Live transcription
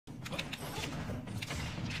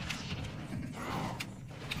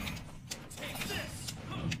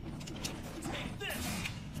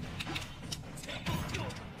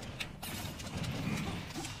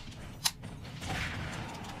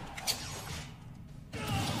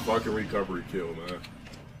fucking recovery kill, man.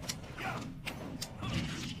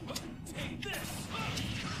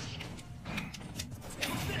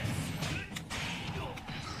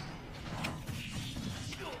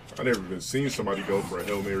 I never even seen somebody go for a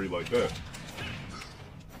Hail Mary like that.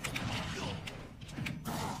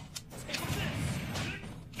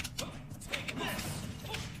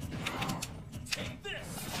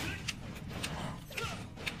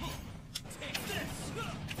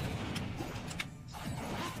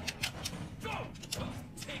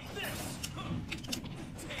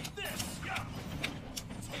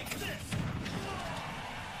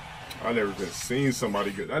 I never even seen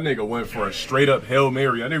somebody get that nigga went for a straight up Hail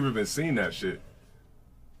Mary. I never even seen that shit.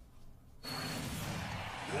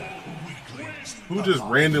 Who just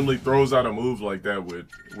randomly throws out a move like that with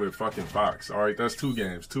fucking Fox? Alright, that's 2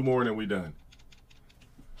 games. 2 more and then we done.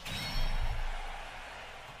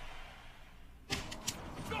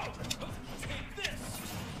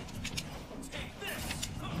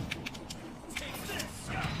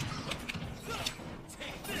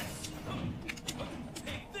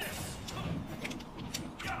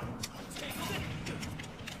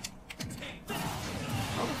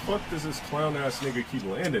 How the fuck does this clown ass nigga keep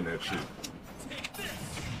landing that shit?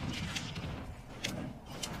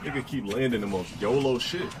 Nigga keep landing the most YOLO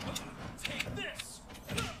shit.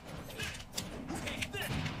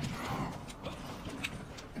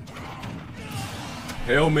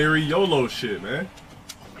 Hail Mary YOLO shit, man.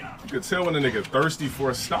 You could tell when a nigga thirsty for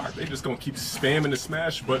a stock. They just gonna keep spamming the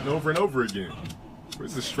smash button over and over again.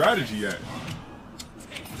 Where's the strategy at?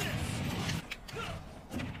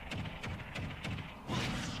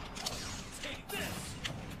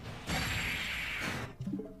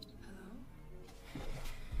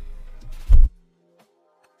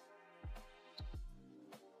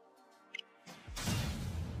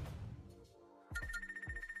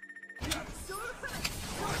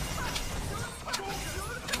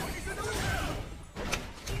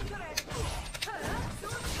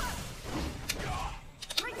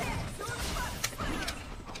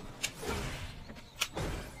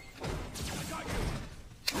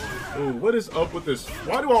 Ooh, what is up with this?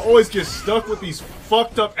 Why do I always get stuck with these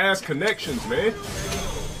fucked up ass connections, man?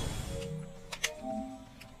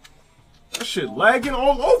 That shit lagging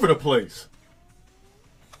all over the place.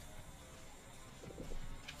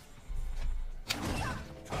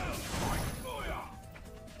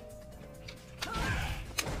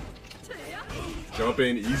 Jump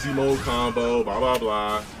in, easy mode combo, blah blah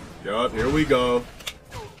blah. Yup, here we go.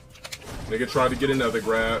 Nigga tried to get another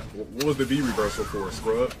grab. What was the V reversal for,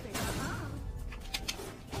 scrub?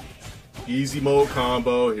 Easy mode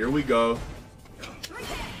combo. Here we go.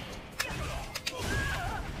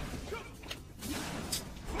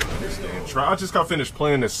 This game. I just got finished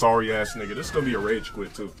playing this sorry ass nigga. This is gonna be a rage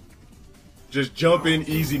quit too. Just jump in,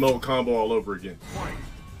 easy mode combo all over again.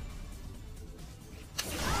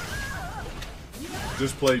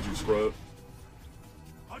 Just played you, scrub.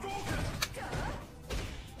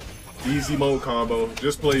 Easy mode combo.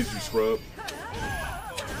 Just played you, scrub.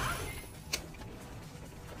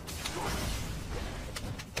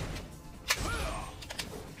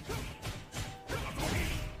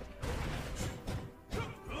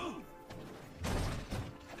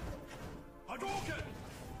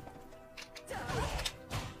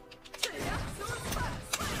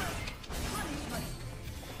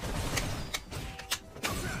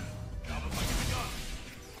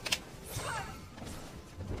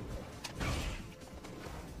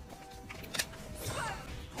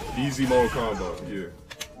 Easy mode combo, yeah.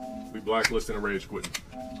 We blacklisting and rage quitting.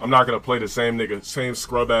 I'm not gonna play the same nigga, same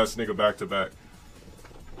scrub ass nigga back to back.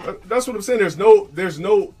 That's what I'm saying. There's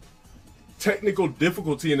no technical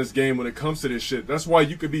difficulty in this game when it comes to this shit. That's why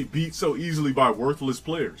you could be beat so easily by worthless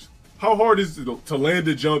players. How hard is it to land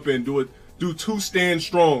a jump and do 2 stand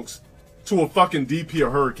strongs to a fucking DP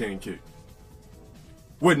or hurricane kick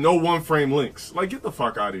with no 1 frame links? Like, get the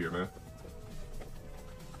fuck out of here, man.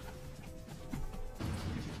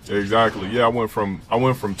 Exactly. Yeah, I went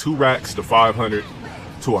from 2 racks to 500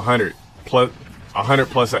 to 100 plus 100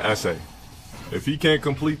 plus an essay. If he can't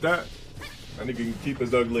complete that, I think he can keep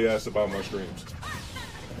his ugly ass about my streams.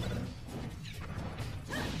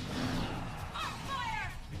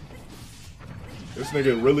 This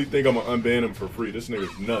nigga really think I'm gonna unban him for free. This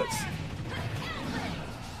nigga's nuts.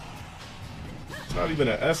 It's not even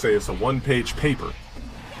an essay, it's a 1-page paper.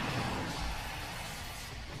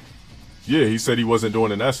 Yeah, he said he wasn't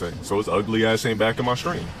doing an essay, so his ugly ass ain't back in my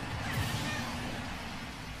stream.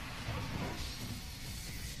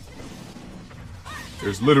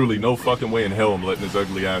 There's literally no fucking way in hell I'm letting his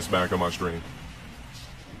ugly ass back on my stream.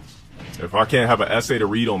 If I can't have an essay to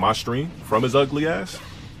read on my stream from his ugly ass,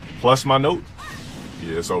 plus my note,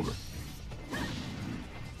 yeah, it's over.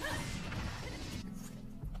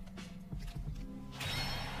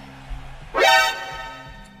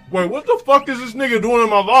 Wait, what the fuck is this nigga doing in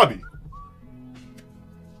my lobby?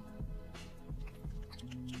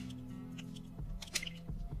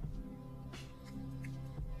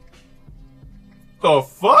 The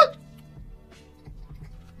fuck?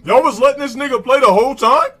 Y'all was letting this nigga play the whole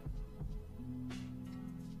time?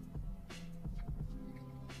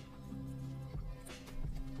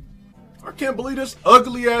 I can't believe this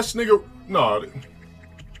ugly ass nigga. Nah.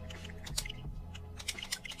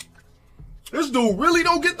 This dude really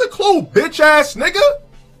don't get the clue, bitch ass nigga.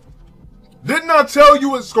 Didn't I tell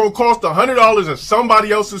you it's gonna cost $100 and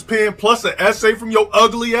somebody else is paying plus an essay from your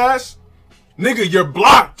ugly ass? Nigga, you're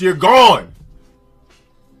blocked. You're gone.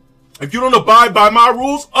 If you don't abide by my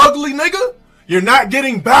rules, ugly nigga, you're not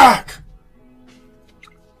getting back.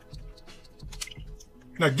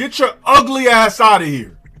 Now get your ugly ass out of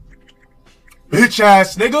here. Bitch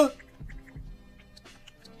ass nigga.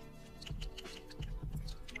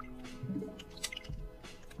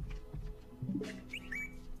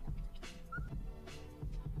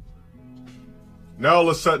 Now all of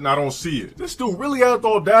a sudden I don't see it. This dude really had the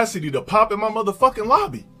audacity to pop in my motherfucking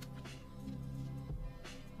lobby.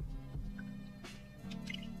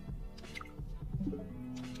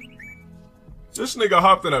 This nigga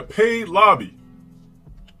hopped in a paid lobby.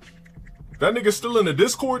 That nigga still in the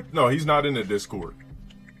Discord? No, he's not in the Discord.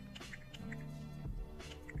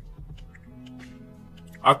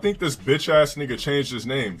 I think this bitch ass nigga changed his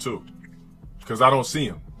name too. Because I don't see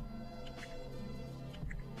him.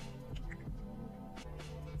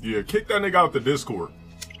 Yeah, kick that nigga out the Discord.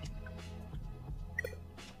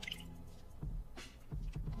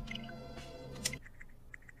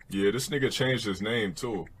 Yeah, this nigga changed his name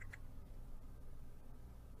too.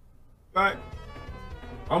 Right.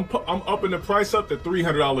 I'm upping the price up to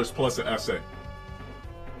 $300 plus an essay.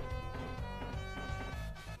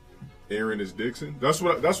 Aaron is Dixon. That's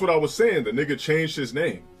what I was saying. The nigga changed his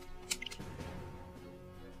name.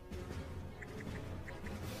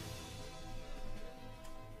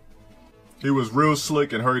 He was real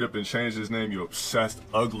slick and hurried up and changed his name, you obsessed,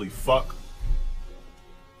 ugly fuck.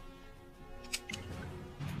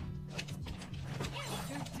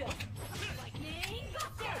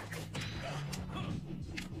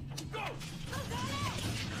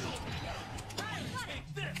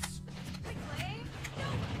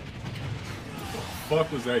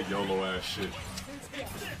 Fuck was that YOLO ass shit?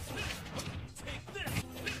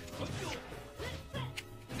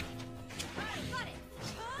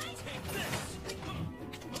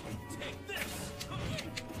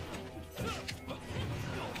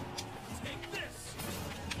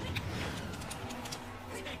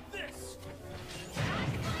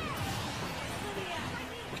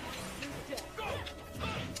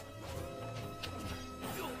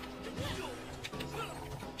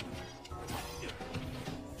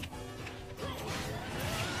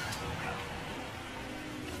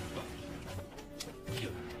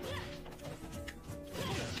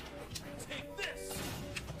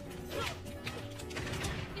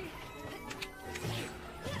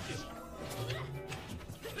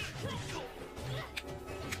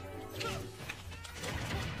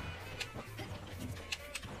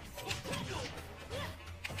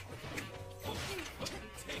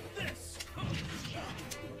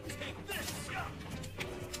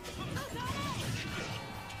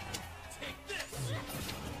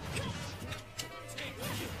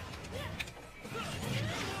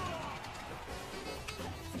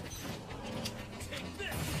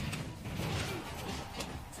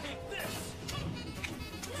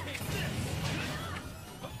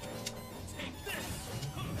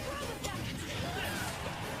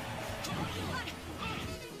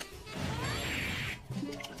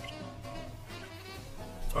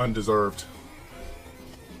 Undeserved.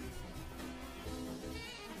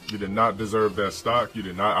 You did not deserve that stock. You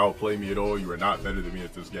did not outplay me at all. You are not better than me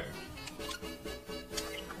at this game.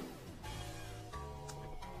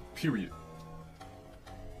 Period.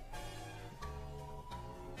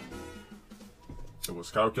 It was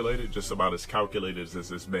calculated, just about as calculated as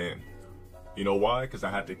this ban. You know why? Because I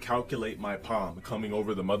had to calculate my palm coming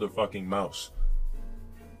over the motherfucking mouse.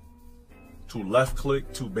 To left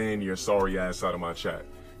click to ban your sorry ass out of my chat.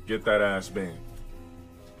 Get that ass banned.